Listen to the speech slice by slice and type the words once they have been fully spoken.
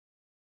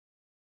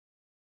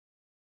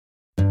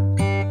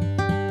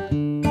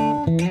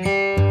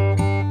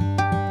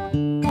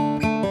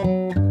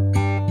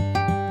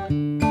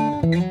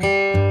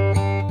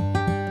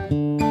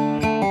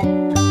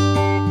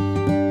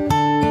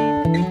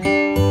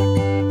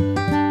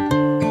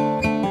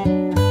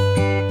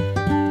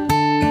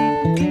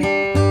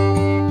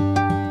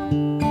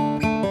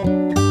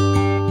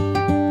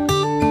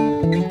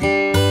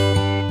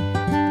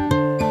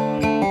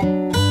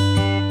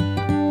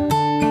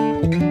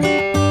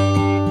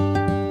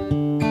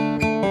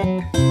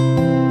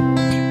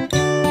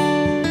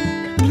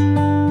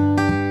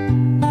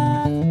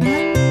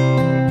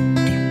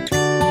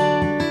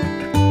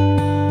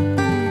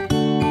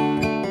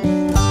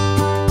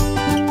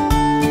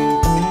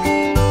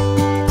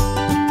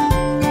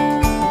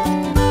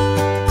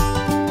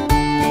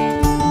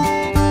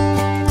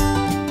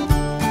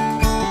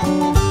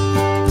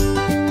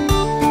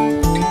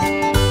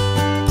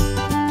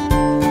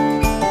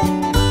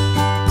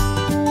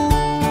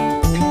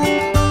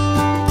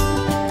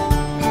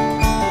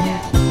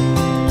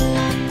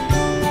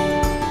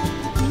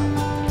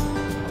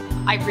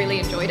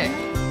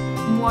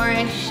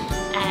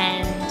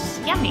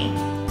yummy.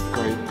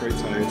 Great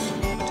taste.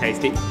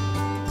 Tasty.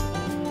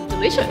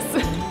 Delicious.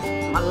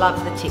 I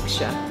love the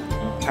texture.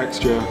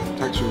 Texture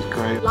is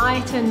great.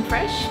 Light and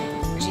fresh.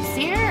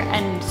 Juicier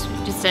and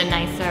just a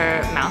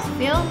nicer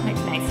mouthfeel, like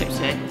nicer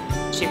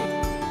to chew.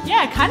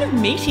 Yeah, kind of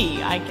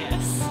meaty, I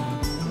guess.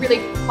 Really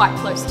quite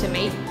close to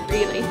meat,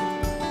 really.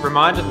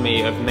 Reminded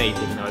me of meat,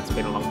 even though it's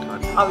been a long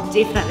time. I would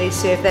definitely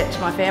serve that to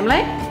my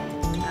family,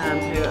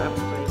 who are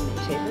probably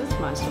meat eaters,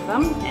 most of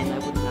them, and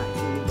they wouldn't know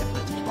any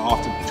difference.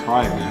 After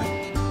trying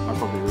it, I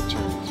probably would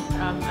change.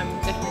 I'm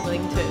definitely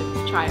willing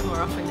to try it more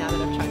often now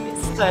that I've tried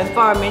this. So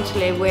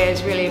environmentally, aware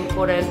is really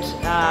important.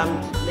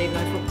 Leave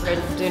no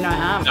footprint, do no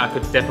harm. I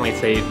could definitely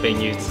see it being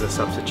used as a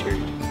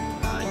substitute,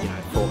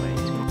 for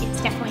meat.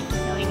 It's definitely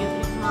fulfilling a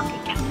bit of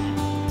market gap.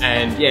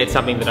 And yeah, it's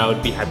something that I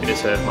would be happy to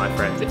serve my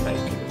friends if they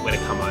were to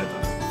come over.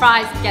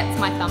 Fries gets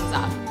my thumbs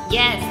up.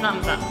 Yes,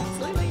 thumbs up.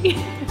 Absolutely.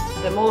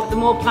 The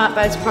more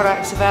plant-based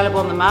products available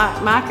on the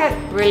market,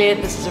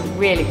 brilliant. This is a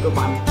really good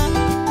one.